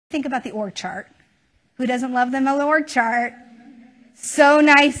Think about the org chart. Who doesn't love the org chart? So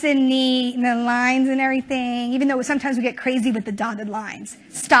nice and neat, and the lines and everything, even though sometimes we get crazy with the dotted lines.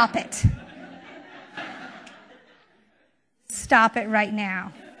 Stop it. Stop it right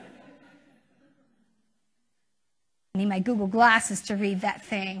now. I need my Google glasses to read that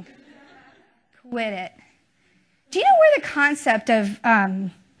thing. Quit it. Do you know where the concept of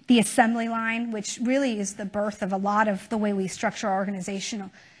the assembly line, which really is the birth of a lot of the way we structure our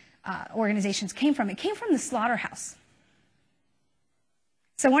organizations, came from? It came from the slaughterhouse.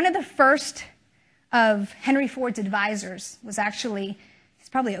 So one of the first of Henry Ford's advisors was actually, he's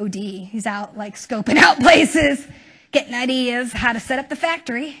probably OD. He's out like scoping out places, getting ideas, how to set up the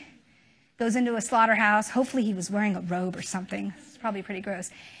factory. Goes into a slaughterhouse. Hopefully he was wearing a robe or something. It's probably pretty gross.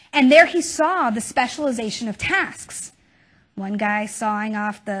 And there he saw the specialization of tasks. One guy sawing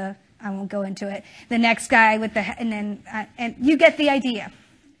off I won't go into it, the next guy with and you get the idea.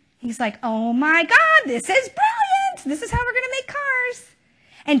 He's like, oh my God, this is brilliant. This is how we're going to make cars.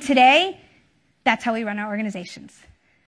 And today, that's how we run our organizations.